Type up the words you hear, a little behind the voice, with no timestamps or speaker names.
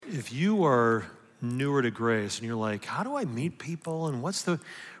if you are newer to Grace and you're like, how do I meet people and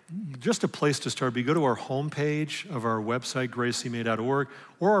just a place to start, you go to our homepage of our website, gracema.org,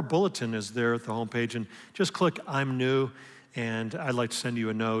 or our bulletin is there at the homepage, and just click I'm new, and I'd like to send you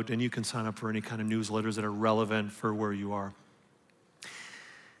a note, and you can sign up for any kind of newsletters that are relevant for where you are.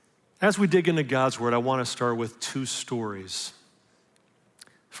 As we dig into God's Word, I want to start with two stories.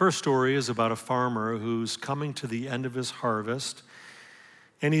 First story is about a farmer who's coming to the end of his harvest,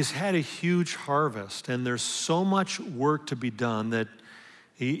 and he's had a huge harvest, and there's so much work to be done that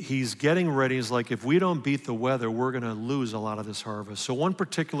he's getting ready. He's like, if we don't beat the weather, we're going to lose a lot of this harvest. So one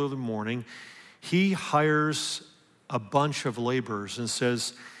particular morning, he hires a bunch of laborers and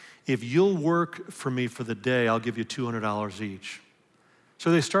says, if you'll work for me for the day, I'll give you $200 each.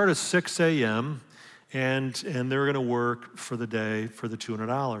 So they start at 6 a.m., and they're going to work for the day for the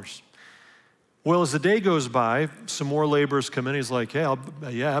 $200. Well, as the day goes by, some more laborers come in. He's like, hey,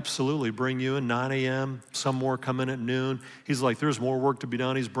 yeah, absolutely, bring you in 9 a.m. Some more come in at noon. He's like, there's more work to be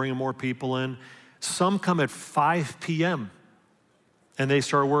done. He's bringing more people in. Some come at 5 p.m., and they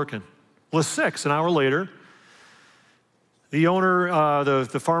start working. Well, it's 6, an hour later. The owner,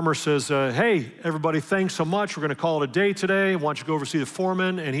 the farmer says, hey, everybody, thanks so much. We're going to call it a day today. Why don't you go over to see the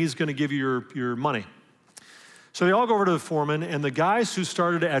foreman, and he's going to give you your money. So they all go over to the foreman, and the guys who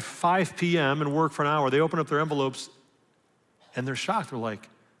started at 5 p.m. and worked for an hour, they open up their envelopes, and they're shocked. They're like,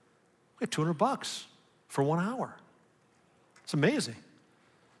 we have $200 for 1 hour. It's amazing.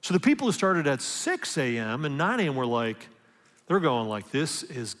 So the people who started at 6 a.m. and 9 a.m. were like, they're going like, this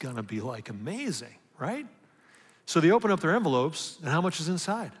is going to be like amazing, right? So they open up their envelopes, and how much is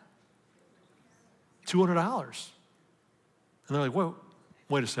inside? $200. And they're like, whoa,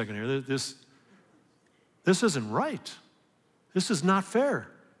 wait a second here. This isn't right. This is not fair.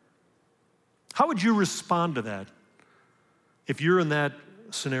 How would you respond to that if you're in that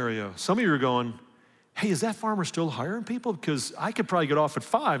scenario? Some of you are going, hey, is that farmer still hiring people? Because I could probably get off at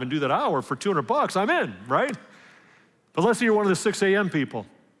 5 and do that hour for $200. I'm in, right? But let's say you're one of the 6 a.m. people.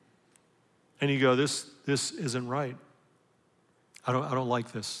 And you go, this isn't right. I don't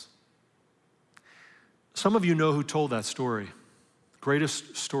like this. Some of you know who told that story.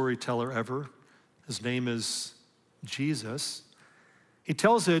 Greatest storyteller ever. His name is Jesus. He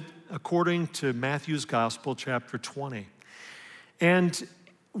tells it according to Matthew's Gospel, chapter 20. And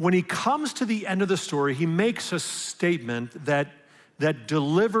when he comes to the end of the story, he makes a statement that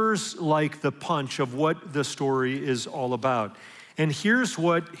delivers like the punch of what the story is all about. And here's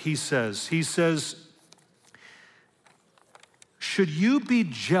what he says. He says, should you be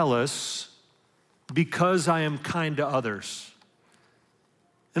jealous because I am kind to others?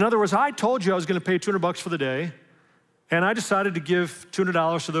 In other words, I told you I was going to pay $200 for the day, and I decided to give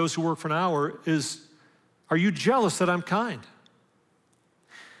 $200 to those who work for an hour. Are you jealous that I'm kind?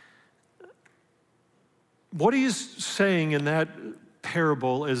 What he's saying in that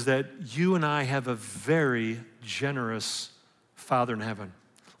parable is that you and I have a very generous Father in heaven.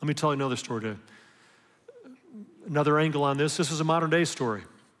 Let me tell you another story, another angle on this. This is a modern day story.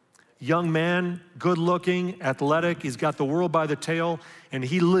 Young man, good looking, athletic, he's got the world by the tail, and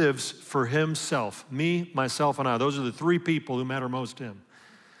he lives for himself. Me, myself, and I. Those are the three people who matter most to him.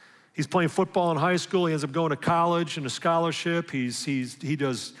 He's playing football in high school. He ends up going to college and a scholarship. He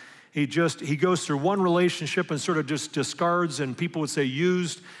goes through one relationship and sort of just discards, and people would say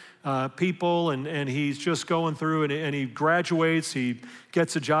used people, and he's just going through, and he graduates. He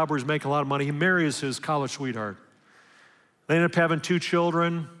gets a job where he's making a lot of money. He marries his college sweetheart. They end up having 2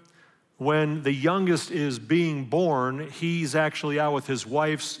 children. When the youngest is being born, he's actually out with his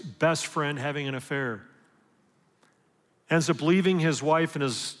wife's best friend having an affair. Ends up leaving his wife and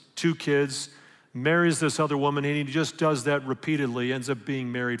his 2 kids, marries this other woman, and he just does that repeatedly, ends up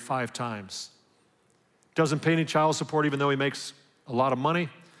being married 5 times. Doesn't pay any child support even though he makes a lot of money.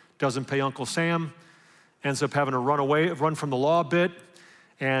 Doesn't pay Uncle Sam. Ends up having to run from the law a bit,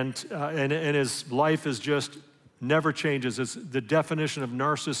 and his life is just never changes. It's the definition of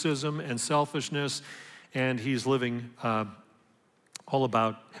narcissism and selfishness, and he's living all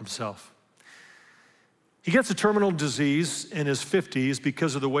about himself. He gets a terminal disease in his 50s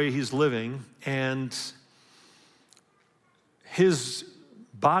because of the way he's living, and his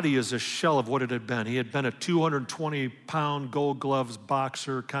body is a shell of what it had been. He had been a 220-pound gold gloves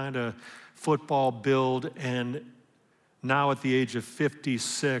boxer, kind of football build, and now at the age of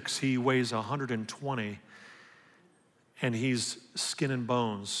 56, he weighs 120. And he's skin and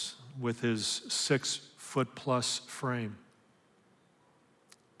bones with his 6-foot-plus frame.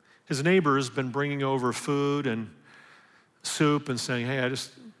 His neighbor's been bringing over food and soup and saying, hey,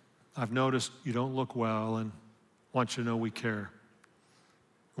 I've noticed you don't look well and want you to know we care.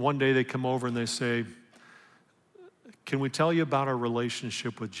 One day they come over and they say, can we tell you about our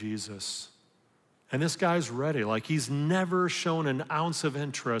relationship with Jesus? And this guy's ready. Like, he's never shown an ounce of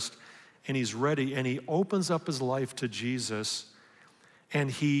interest, and he's ready. And he opens up his life to Jesus, and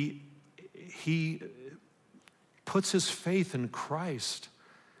he puts his faith in Christ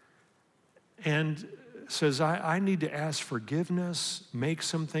and says, I need to ask forgiveness, make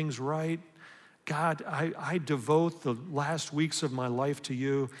some things right. God, I devote the last weeks of my life to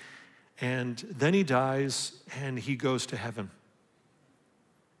you. And then he dies, and he goes to heaven.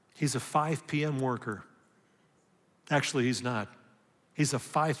 He's a 5 p.m. worker. Actually, he's not. He's a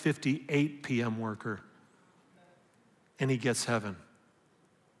 5:58 p.m. worker. And he gets heaven.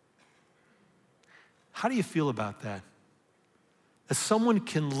 How do you feel about that? That someone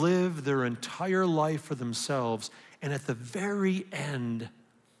can live their entire life for themselves, and at the very end,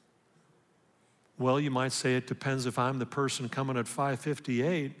 well, you might say it depends if I'm the person coming at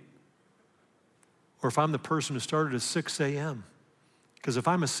 5:58 or if I'm the person who started at 6 a.m. Because if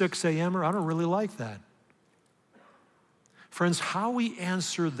I'm a 6 a.m.er, I don't really like that. Friends, how we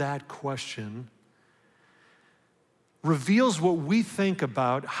answer that question reveals what we think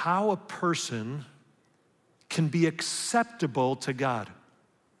about how a person can be acceptable to God.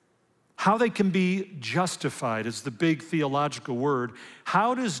 How they can be justified is the big theological word.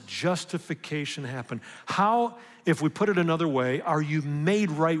 How does justification happen? How, if we put it another way, are you made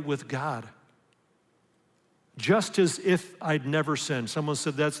right with God? Just as if I'd never sinned. Someone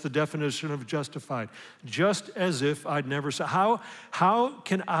said that's the definition of justified. Just as if I'd never sinned. How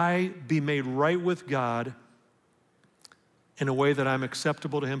can I be made right with God in a way that I'm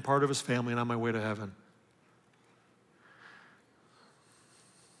acceptable to him, part of his family, and on my way to heaven?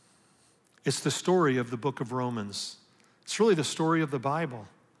 It's the story of the book of Romans. It's really the story of the Bible.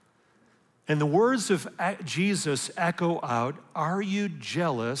 And the words of Jesus echo out, are you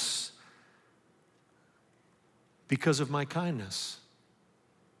jealous because of my kindness?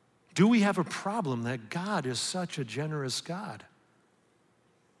 Do we have a problem that God is such a generous God?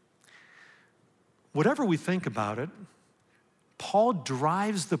 Whatever we think about it, Paul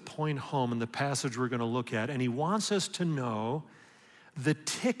drives the point home in the passage we're going to look at, and he wants us to know the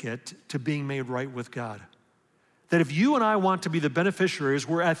ticket to being made right with God. That if you and I want to be the beneficiaries,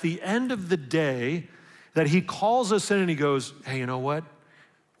 we're at the end of the day, that he calls us in and he goes, hey, you know what?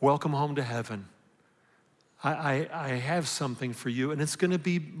 Welcome home to heaven. I have something for you, and it's going to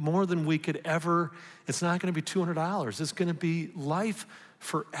be more than we could ever. It's not going to be $200. It's going to be life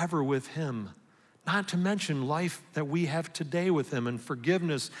forever with him. Not to mention life that we have today with him and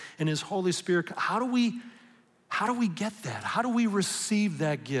forgiveness and his Holy Spirit. How do we get that? How do we receive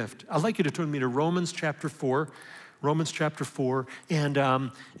that gift? I'd like you to turn me to Romans chapter 4. Romans chapter 4.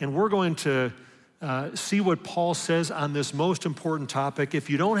 And we're going to see what Paul says on this most important topic.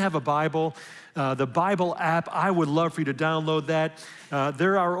 If you don't have a Bible, the Bible app, I would love for you to download that.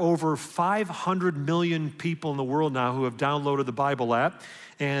 There are over 500 million people in the world now who have downloaded the Bible app.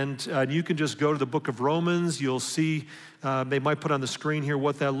 And you can just go to the book of Romans. You'll see, they might put on the screen here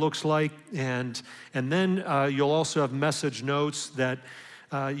what that looks like. And then you'll also have message notes that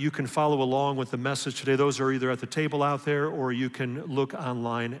you can follow along with the message today. Those are either at the table out there or you can look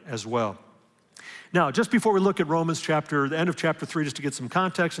online as well. Now, just before we look at Romans the end of chapter 3, just to get some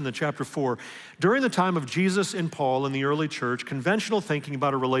context, and then chapter 4, during the time of Jesus and Paul in the early church, conventional thinking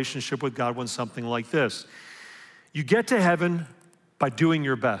about a relationship with God went something like this. You get to heaven by doing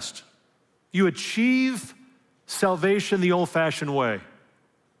your best. You achieve salvation the old-fashioned way.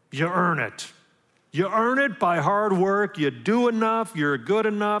 You earn it. You earn it by hard work. You do enough. You're good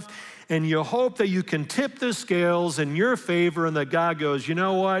enough. And you hope that you can tip the scales in your favor and that God goes, you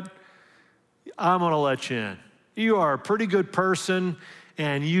know what? I'm going to let you in. You are a pretty good person,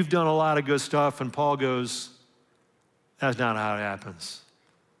 and you've done a lot of good stuff. And Paul goes, that's not how it happens.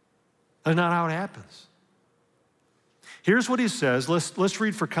 That's not how it happens. Here's what he says. Let's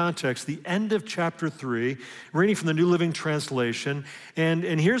read for context the end of chapter 3, reading from the New Living Translation. And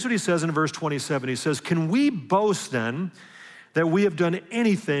here's what he says in verse 27. He says, can we boast then that we have done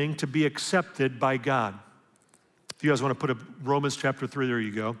anything to be accepted by God? If you guys want to put up Romans chapter 3, there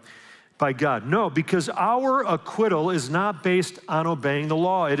you go. By God. No, because our acquittal is not based on obeying the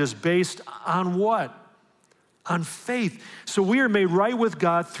law. It is based on what? On faith. So we are made right with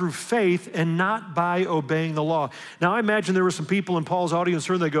God through faith and not by obeying the law. Now I imagine there were some people in Paul's audience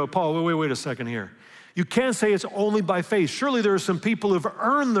here and they go, Paul, wait a second here. You can't say it's only by faith. Surely there are some people who've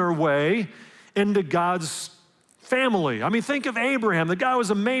earned their way into God's family. I mean, think of Abraham. The guy was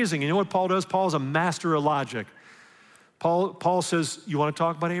amazing. You know what Paul does? Paul's a master of logic. Paul says, you want to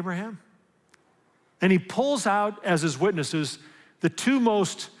talk about Abraham? And he pulls out as his witnesses the two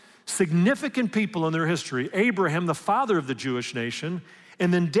most significant people in their history, Abraham, the father of the Jewish nation,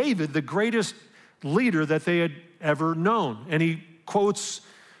 and then David, the greatest leader that they had ever known. And he quotes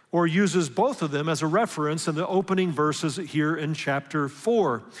or uses both of them as a reference in the opening verses here in chapter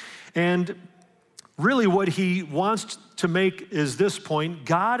 4. And really what he wants to make is this point: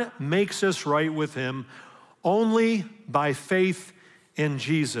 God makes us right with him only by faith in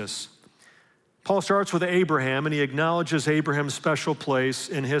Jesus. Paul starts with Abraham, and he acknowledges Abraham's special place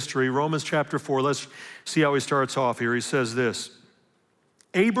in history. Romans chapter 4, let's see how he starts off here. He says this: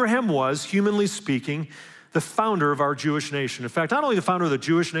 Abraham was, humanly speaking, the founder of our Jewish nation. In fact, not only the founder of the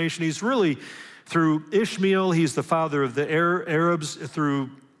Jewish nation, he's really, through Ishmael, he's the father of the Arabs. Through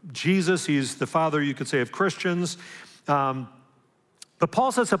Jesus, he's the father, you could say, of Christians. But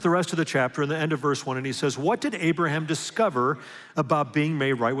Paul sets up the rest of the chapter in the end of verse 1, and he says, what did Abraham discover about being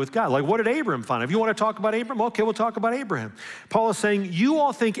made right with God? Like, what did Abraham find? If you want to talk about Abraham, okay, we'll talk about Abraham. Paul is saying, you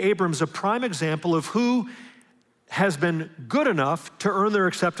all think Abraham's a prime example of who has been good enough to earn their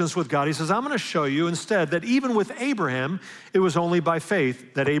acceptance with God. He says, I'm going to show you instead that even with Abraham, it was only by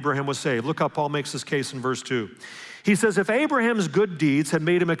faith that Abraham was saved. Look how Paul makes this case in verse 2. He says, if Abraham's good deeds had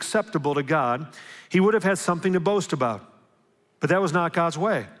made him acceptable to God, he would have had something to boast about. But that was not God's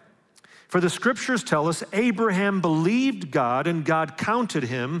way. For the scriptures tell us Abraham believed God, and God counted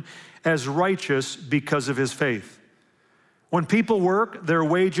him as righteous because of his faith. When people work, their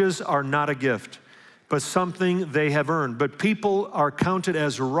wages are not a gift, but something they have earned. But people are counted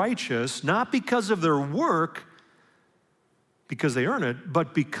as righteous, not because of their work, because they earn it,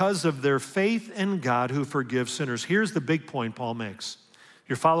 but because of their faith in God who forgives sinners. Here's the big point Paul makes.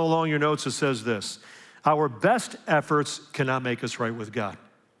 You follow along your notes, it says this: our best efforts cannot make us right with God.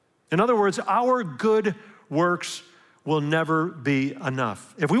 In other words, our good works will never be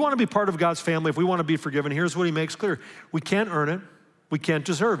enough. If we want to be part of God's family, if we want to be forgiven, here's what he makes clear. We can't earn it. We can't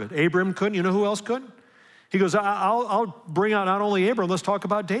deserve it. Abraham couldn't. You know who else couldn't? He goes, I'll bring out not only Abraham, let's talk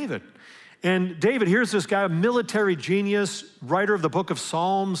about David. And David, here's this guy, a military genius, writer of the book of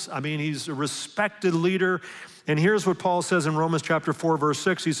Psalms. I mean, he's a respected leader. And here's what Paul says in Romans chapter 4, verse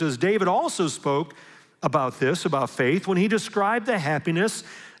 6. He says, David also spoke about this, about faith, when he described the happiness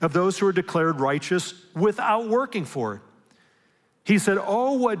of those who are declared righteous without working for it. He said,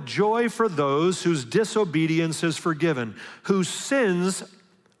 oh, what joy for those whose disobedience is forgiven, whose sins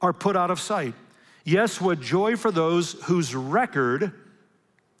are put out of sight. Yes, what joy for those whose record,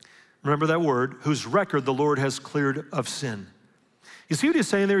 remember that word, whose record the Lord has cleared of sin. You see what he's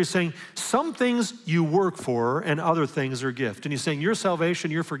saying there? He's saying some things you work for and other things are a gift. And he's saying your salvation,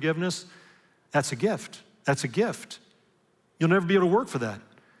 your forgiveness, that's a gift. That's a gift. You'll never be able to work for that.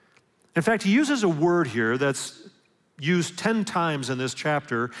 In fact, he uses a word here that's used 10 times in this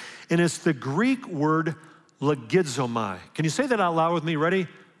chapter, and it's the Greek word logizomai. Can you say that out loud with me? Ready?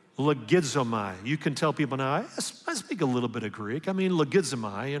 Logizomai. You can tell people now, I speak a little bit of Greek. I mean,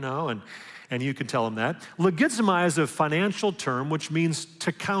 logizomai, you know, and you can tell them that. Logizomai is a financial term which means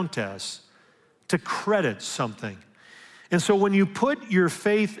to count as, to credit something. And so when you put your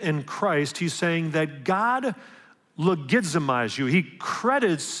faith in Christ, he's saying that God logizomizes you. He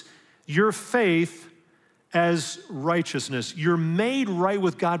credits your faith as righteousness. You're made right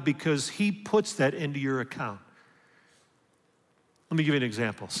with God because he puts that into your account. Let me give you an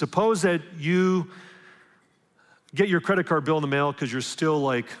example. Suppose that you get your credit card bill in the mail because you're still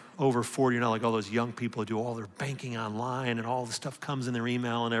like over 40, you're not like all those young people who do all their banking online and all the stuff comes in their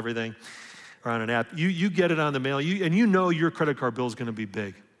email and everything, or on an app. You get it on the mail, and you know your credit card bill is going to be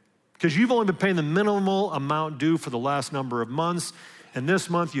big because you've only been paying the minimal amount due for the last number of months, and this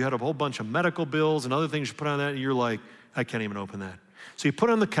month you had a whole bunch of medical bills and other things you put on that, and you're like, I can't even open that. So you put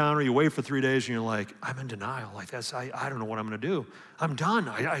it on the counter, you wait for 3 days, and you're like, I'm in denial. Like I don't know what I'm going to do. I'm done.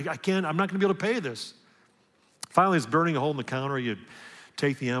 I can't. I'm not going to be able to pay this. Finally, it's burning a hole in the counter. You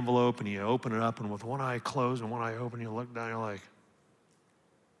take the envelope and you open it up, and with one eye closed and one eye open, you look down, you're like,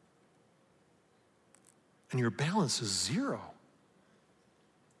 and your balance is zero.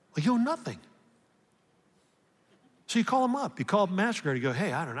 Like you owe nothing. So you call them up. You call up MasterCard. You go,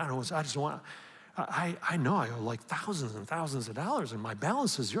 hey, I don't know. I just want. I know I owe like thousands and thousands of dollars, and my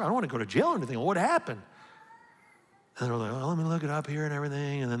balance is zero. I don't want to go to jail or anything. What happened? And they're like, oh, let me look it up here and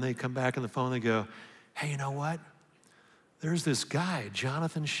everything. And then they come back on the phone. They go, hey, you know what? There's this guy,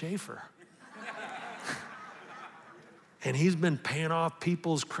 Jonathan Schaefer. And he's been paying off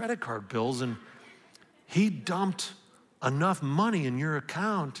people's credit card bills, and he dumped enough money in your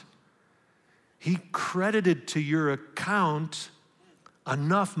account. He credited to your account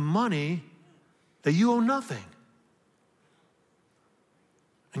enough money that you owe nothing.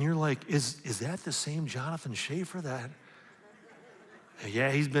 And you're like, is that the same Jonathan Schaefer that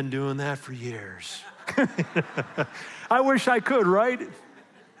Yeah, he's been doing that for years. I wish I could, right?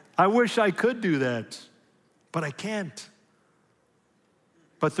 I wish I could do that, but I can't.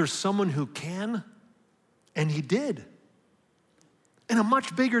 But there's someone who can, and he did, in a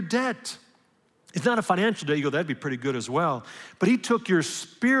much bigger debt. It's not a financial debt. You go, that'd be pretty good as well. But he took your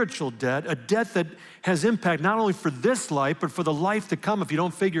spiritual debt, a debt that has impact not only for this life, but for the life to come if you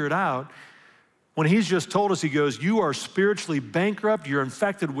don't figure it out. When he's just told us, he goes, you are spiritually bankrupt, you're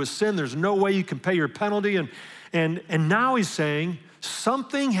infected with sin, there's no way you can pay your penalty. And now he's saying,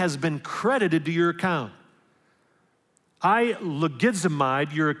 something has been credited to your account. I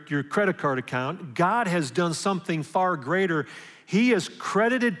legitimized your credit card account. God has done something far greater. He has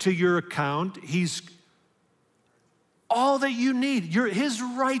credited to your account. He's all that you need. His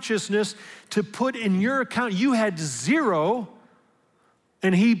righteousness to put in your account. You had zero,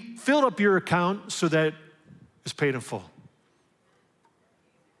 and he filled up your account so that it's paid in full.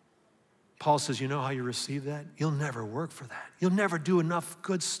 Paul says, you know how you receive that? You'll never work for that. You'll never do enough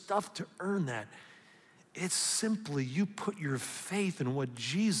good stuff to earn that. It's simply you put your faith in what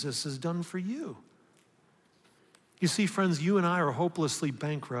Jesus has done for you. You see, friends, you and I are hopelessly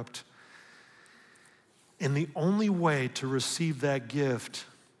bankrupt. And the only way to receive that gift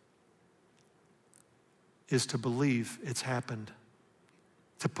is to believe it's happened.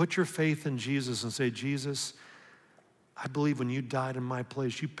 To put your faith in Jesus and say, Jesus, I believe when you died in my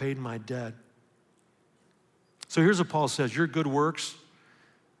place, you paid my debt. So here's what Paul says, your good works,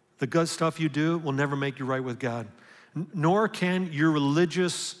 the good stuff you do will never make you right with God. Nor can your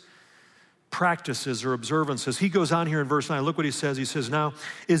religious practices or observances. He goes on here in verse 9, look what he says. He says, now,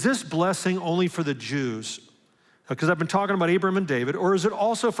 is this blessing only for the Jews? Because I've been talking about Abraham and David, or is it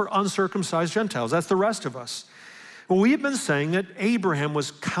also for uncircumcised Gentiles? That's the rest of us. Well, we have been saying that Abraham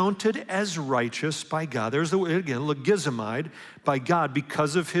was counted as righteous by God. There's the word again, logizomai, by God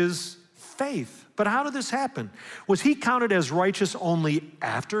because of his faith. But how did this happen? Was he counted as righteous only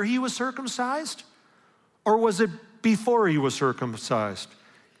after he was circumcised? Or was it before he was circumcised?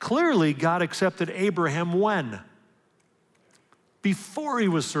 Clearly, God accepted Abraham when? Before he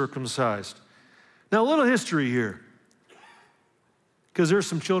was circumcised. Now, a little history here. Because there's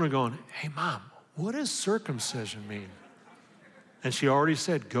some children going, hey, Mom, what does circumcision mean? And she already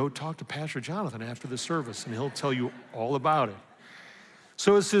said, go talk to Pastor Jonathan after the service, and he'll tell you all about it.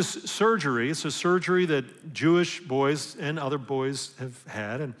 So it's this surgery. It's a surgery that Jewish boys and other boys have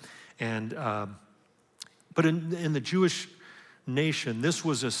had. But in the Jewish nation, this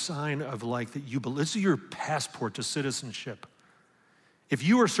was a sign of like that this is your passport to citizenship. If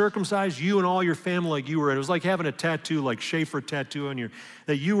you were circumcised, you and all your family, like you were, it was like having a tattoo, like Schaefer tattoo on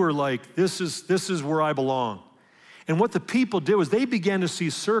that you were like, this is where I belong. And what the people did was they began to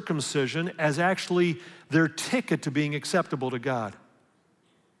see circumcision as actually their ticket to being acceptable to God.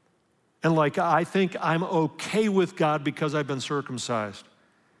 And like, I think I'm okay with God because I've been circumcised.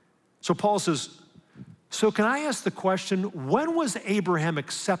 So Paul says, so can I ask the question, when was Abraham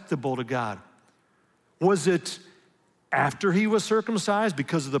acceptable to God? Was it after he was circumcised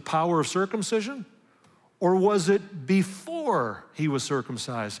because of the power of circumcision? Or was it before he was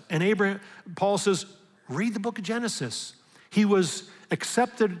circumcised? And Paul says, read the book of Genesis. He was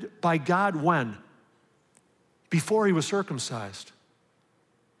accepted by God when? Before he was circumcised.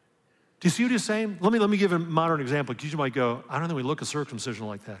 Do you see what he's saying? Let me give a modern example, because you might go, I don't think we look at circumcision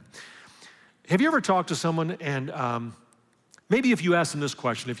like that. Have you ever talked to someone and maybe if you asked them this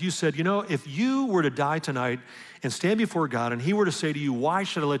question, if you said, if you were to die tonight and stand before God and he were to say to you, why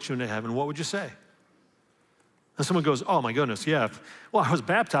should I let you into heaven? What would you say? And someone goes, oh my goodness, yeah. Well, I was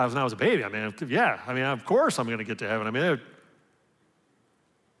baptized when I was a baby. Of course I'm going to get to heaven.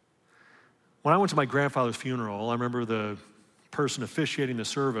 When I went to my grandfather's funeral, I remember the person officiating the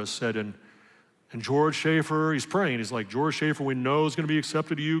service said, and George Schaefer, he's praying. He's like, George Schaefer, we know is going to be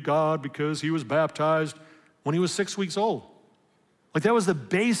accepted to you, God, because he was baptized when he was 6 weeks old. Like that was the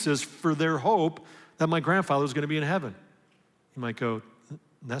basis for their hope that my grandfather was going to be in heaven. You might go,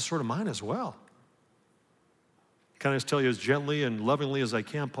 that's sort of mine as well. Kind of just tell you as gently and lovingly as I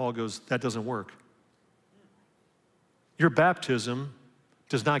can, Paul goes, that doesn't work. Your baptism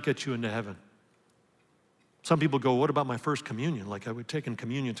does not get you into heaven. Some people go, what about my first communion? Like I would take in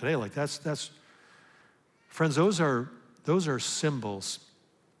communion today. Like that's friends, those are symbols.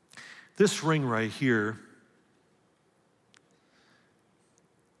 This ring right here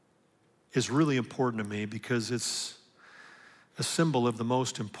is really important to me because it's a symbol of the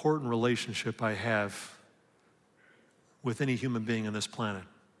most important relationship I have with any human being on this planet.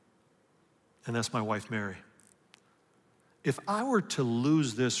 And that's my wife, Mary. If I were to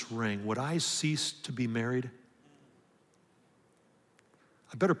lose this ring, would I cease to be married?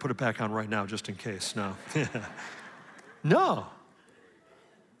 I better put it back on right now just in case. No. No.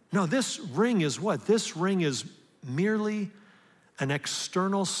 No, this ring is what? This ring is merely an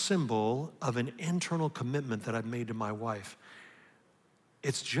external symbol of an internal commitment that I've made to my wife.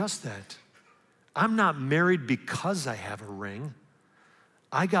 It's just that. I'm not married because I have a ring.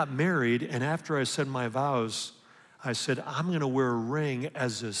 I got married, and after I said my vows, I said, I'm going to wear a ring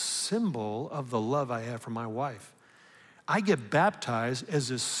as a symbol of the love I have for my wife. I get baptized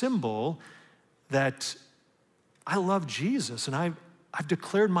as a symbol that I love Jesus, and I've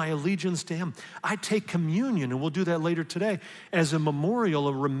declared my allegiance to him. I take communion, and we'll do that later today, as a memorial,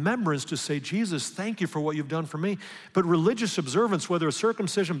 a remembrance to say, Jesus, thank you for what you've done for me. But religious observance, whether it's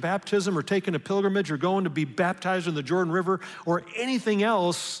circumcision, baptism, or taking a pilgrimage, or going to be baptized in the Jordan River, or anything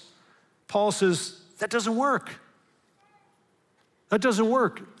else, Paul says, that doesn't work. That doesn't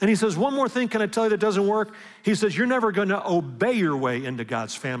work. And he says, one more thing can I tell you that doesn't work? He says, you're never going to obey your way into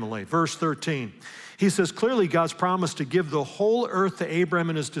God's family. Verse 13. He says, clearly God's promise to give the whole earth to Abraham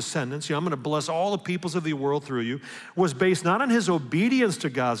and his descendants, I'm going to bless all the peoples of the world through you, was based not on his obedience to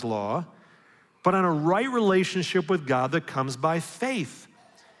God's law, but on a right relationship with God that comes by faith.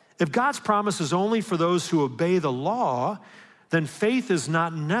 If God's promise is only for those who obey the law, then faith is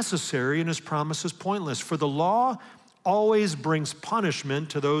not necessary and his promise is pointless. For the law always brings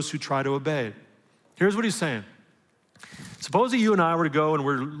punishment to those who try to obey it. Here's what he's saying. Suppose that you and I were to go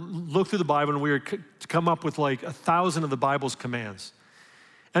and look through the Bible and we were to come up with like 1,000 of the Bible's commands.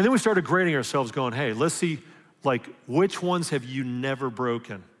 And then we started grading ourselves going, hey, let's see like which ones have you never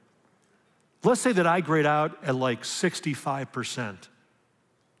broken? Let's say that I grade out at like 65%.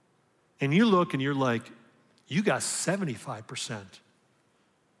 And you look and you're like, you got 75%.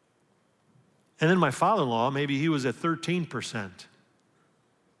 And then my father-in-law, maybe he was at 13%.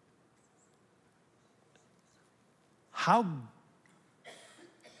 How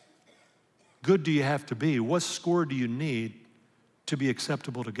good do you have to be? What score do you need to be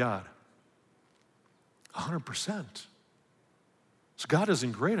acceptable to God? 100%. So God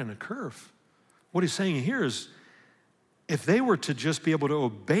isn't great on a curve. What he's saying here is, if they were to just be able to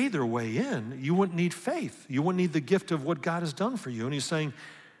obey their way in, you wouldn't need faith. You wouldn't need the gift of what God has done for you. And he's saying,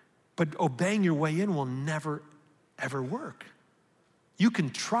 but obeying your way in will never, ever work. You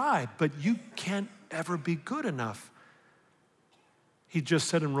can try, but you can't ever be good enough. He just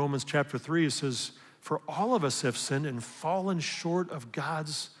said in Romans chapter 3, he says, for all of us have sinned and fallen short of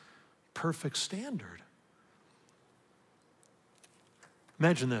God's perfect standard.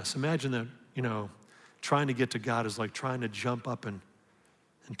 Imagine this. Imagine that, trying to get to God is like trying to jump up and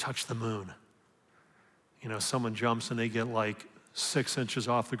touch the moon. Someone jumps and they get like 6 inches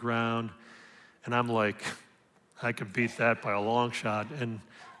off the ground, and I'm like, I can beat that by a long shot. And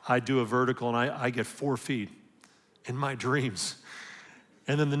I do a vertical, and I get 4 feet in my dreams.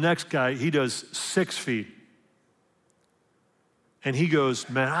 And then the next guy, he does 6 feet. And he goes,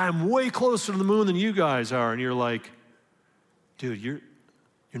 man, I'm way closer to the moon than you guys are. And you're like, dude, you're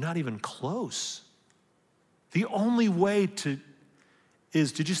not even close. The only way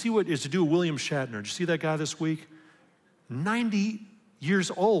is to do a William Shatner. Did you see that guy this week? 90 years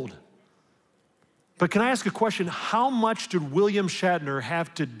old. But can I ask a question? How much did William Shatner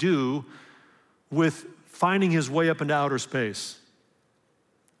have to do with finding his way up into outer space?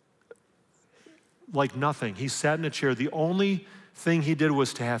 Like nothing. He sat in a chair. The only thing he did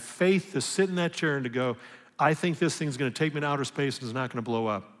was to have faith to sit in that chair and to go, I think this thing's going to take me to outer space and it's not going to blow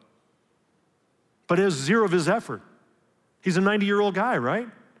up. But it was zero of his effort. He's a 90-year-old guy, right?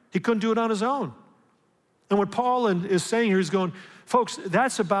 He couldn't do it on his own. And what Paul is saying here, he's going, folks,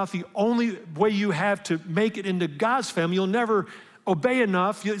 that's about the only way you have to make it into God's family. You'll never obey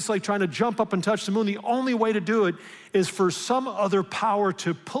enough. It's like trying to jump up and touch the moon. The only way to do it is for some other power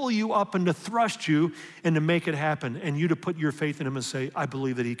to pull you up and to thrust you and to make it happen, and you to put your faith in him and say, I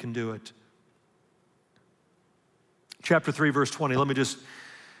believe that he can do it. Chapter 3, verse 20. Let me just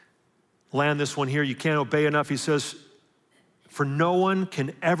land this one here. You can't obey enough. He says, for no one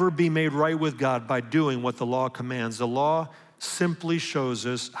can ever be made right with God by doing what the law commands. The law simply shows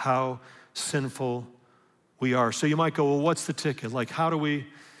us how sinful we are. So you might go, well, what's the ticket? Like, how can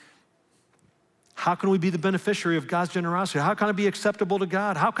we be the beneficiary of God's generosity? How can I be acceptable to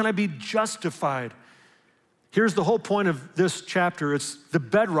God? How can I be justified? Here's the whole point of this chapter. It's the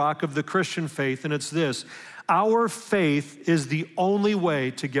bedrock of the Christian faith, and it's this. Our faith is the only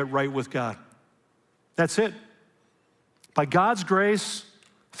way to get right with God. That's it. By God's grace,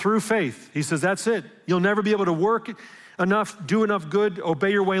 through faith. He says, that's it. You'll never be able to work enough, do enough good,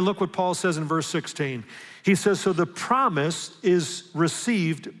 obey your way. Look what Paul says in verse 16. He says, so the promise is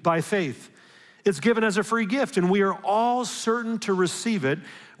received by faith. It's given as a free gift, and we are all certain to receive it,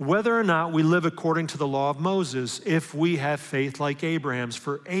 whether or not we live according to the law of Moses, if we have faith like Abraham's.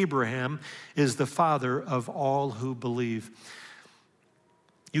 For Abraham is the father of all who believe.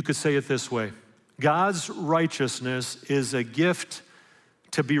 You could say it this way: God's righteousness is a gift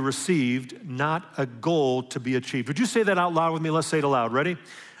to be received, not a goal to be achieved. Would you say that out loud with me? Let's say it aloud. Ready?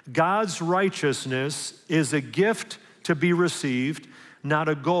 God's righteousness is a gift to be received, not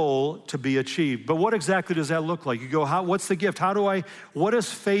a goal to be achieved. But what exactly does that look like? You go, what's the gift? What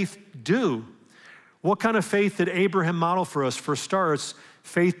does faith do? What kind of faith did Abraham model for us? For starts,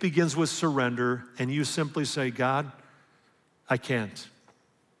 faith begins with surrender, and you simply say, God, I can't.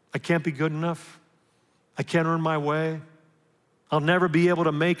 I can't be good enough. I can't earn my way. I'll never be able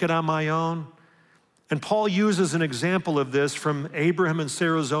to make it on my own. And Paul uses an example of this from Abraham and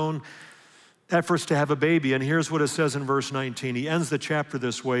Sarah's own efforts to have a baby. And here's what it says in verse 19. He ends the chapter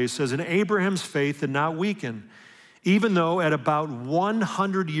this way. He says, and Abraham's faith did not weaken, even though at about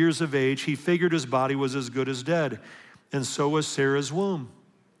 100 years of age, he figured his body was as good as dead. And so was Sarah's womb.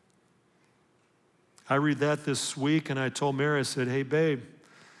 I read that this week, and I told Mary, I said, hey, babe,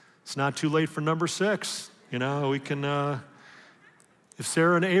 it's not too late for number 6. You know, we can, if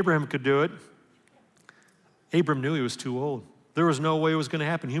Sarah and Abraham could do it, Abram knew he was too old. There was no way it was going to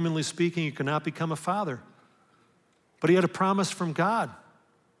happen. Humanly speaking, he could not become a father. But he had a promise from God.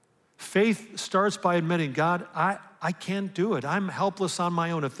 Faith starts by admitting, God, I can't do it. I'm helpless on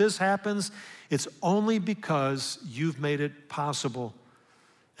my own. If this happens, it's only because you've made it possible.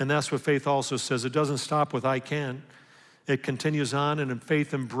 And that's what faith also says. It doesn't stop with I can. It continues on, and in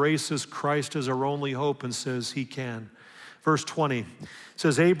faith embraces Christ as our only hope and says he can. Verse 20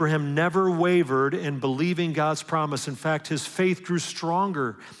 says, Abraham never wavered in believing God's promise. In fact, his faith grew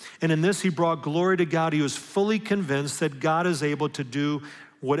stronger. And in this, he brought glory to God. He was fully convinced that God is able to do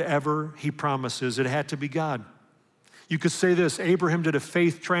whatever he promises. It had to be God. You could say this: Abraham did a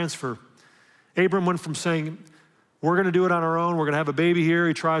faith transfer. Abraham went from saying, we're going to do it on our own. We're going to have a baby here.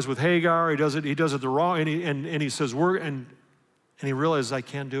 He tries with Hagar. He does it the wrong, and he says, and he realizes, I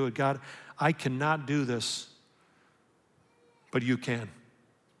can't do it. God, I cannot do this, but you can.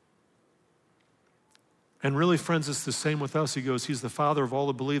 And really, friends, it's the same with us. He goes, he's the father of all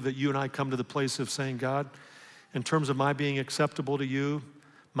who believe, that you and I come to the place of saying, God, in terms of my being acceptable to you,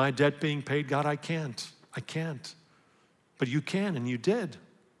 my debt being paid, God, I can't. But you can, and you did.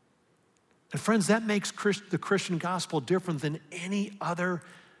 And friends, that makes the Christian gospel different than any other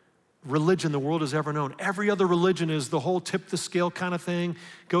religion the world has ever known. Every other religion is the whole tip the scale kind of thing.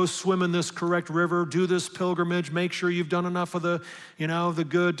 Go swim in this correct river, do this pilgrimage, make sure you've done enough of the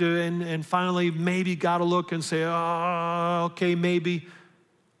good, and finally maybe God will look and say, oh, okay, maybe.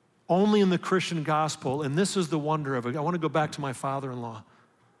 Only in the Christian gospel, and this is the wonder of it. I want to go back to my father-in-law.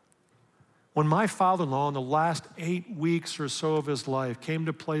 When my father-in-law in the last 8 weeks or so of his life came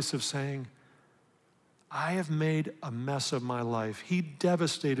to a place of saying, I have made a mess of my life. He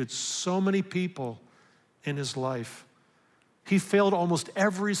devastated so many people in his life. He failed almost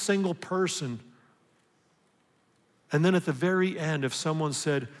every single person. And then at the very end, if someone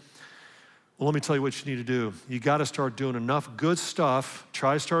said, well, let me tell you what you need to do. You got to start doing enough good stuff.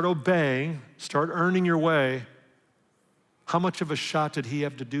 Start obeying, start earning your way. How much of a shot did he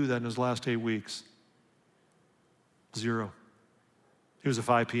have to do that in his last 8 weeks? 0. He was a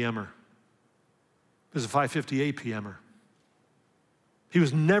 5 p.m.er. He was a 5:58 p.m.er. He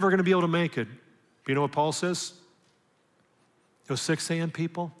was never going to be able to make it. But you know what Paul says? Those 6 a.m.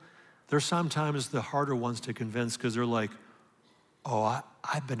 people, they're sometimes the harder ones to convince because they're like, oh,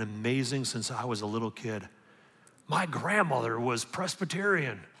 I've been amazing since I was a little kid. My grandmother was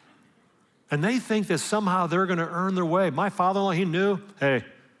Presbyterian. And they think that somehow they're going to earn their way. My father-in-law, he knew, hey,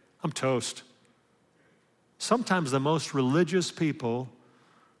 I'm toast. Sometimes the most religious people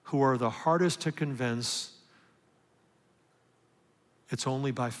who are the hardest to convince, it's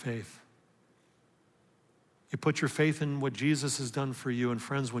only by faith. You put your faith in what Jesus has done for you, and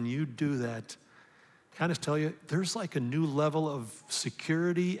friends, when you do that, can I just tell you, there's like a new level of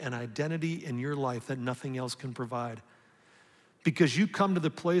security and identity in your life that nothing else can provide. Because you come to the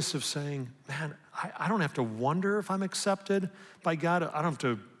place of saying, man, I don't have to wonder if I'm accepted by God. I don't have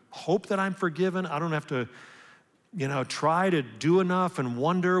to hope that I'm forgiven. I don't have to try to do enough and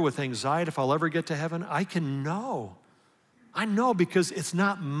wonder with anxiety if I'll ever get to heaven. I can know. I know because it's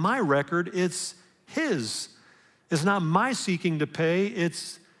not my record, it's his. It's not my seeking to pay,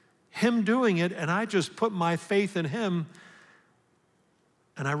 it's him doing it, and I just put my faith in him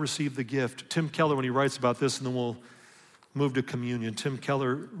and I receive the gift. Tim Keller, when he writes about this, and then we'll move to communion, Tim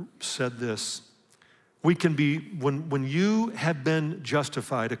Keller said this: We can be, when you have been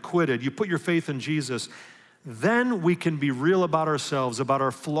justified, acquitted, you put your faith in Jesus, then we can be real about ourselves, about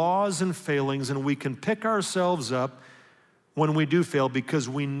our flaws and failings, and we can pick ourselves up when we do fail because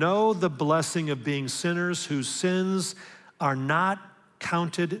we know the blessing of being sinners whose sins are not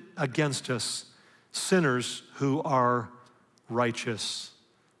counted against us, sinners who are righteous,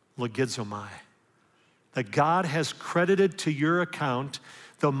 logizomai, that God has credited to your account.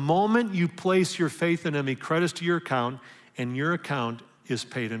 The moment you place your faith in him, he credits to your account, and your account is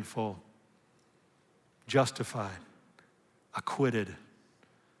paid in full. Justified, acquitted,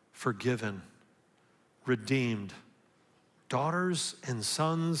 forgiven, redeemed, daughters and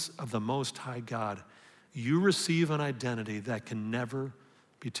sons of the Most High God. You receive an identity that can never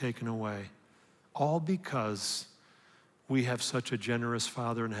be taken away, all because we have such a generous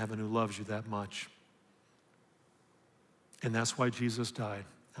Father in heaven who loves you that much. And that's why Jesus died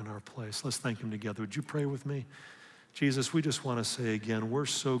in our place. Let's thank him together. Would you pray with me? Jesus, we just want to say again, we're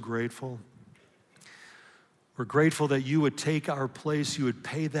so grateful. We're grateful that you would take our place, you would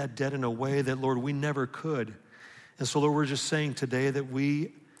pay that debt in a way that, Lord, we never could. And so, Lord, we're just saying today that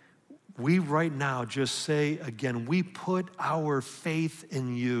we right now just say again, we put our faith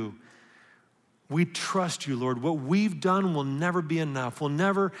in you. We trust you, Lord. What we've done will never be enough.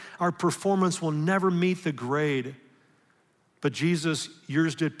 Our performance will never meet the grade. But Jesus,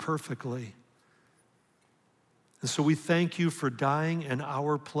 yours did perfectly. And so we thank you for dying in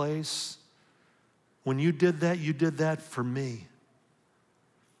our place. When you did that for me.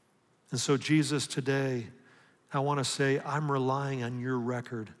 And so Jesus, today, I want to say I'm relying on your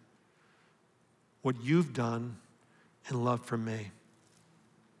record, what you've done in love for me.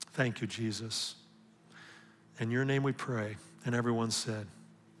 Thank you, Jesus. In your name we pray. And everyone said,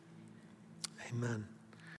 amen.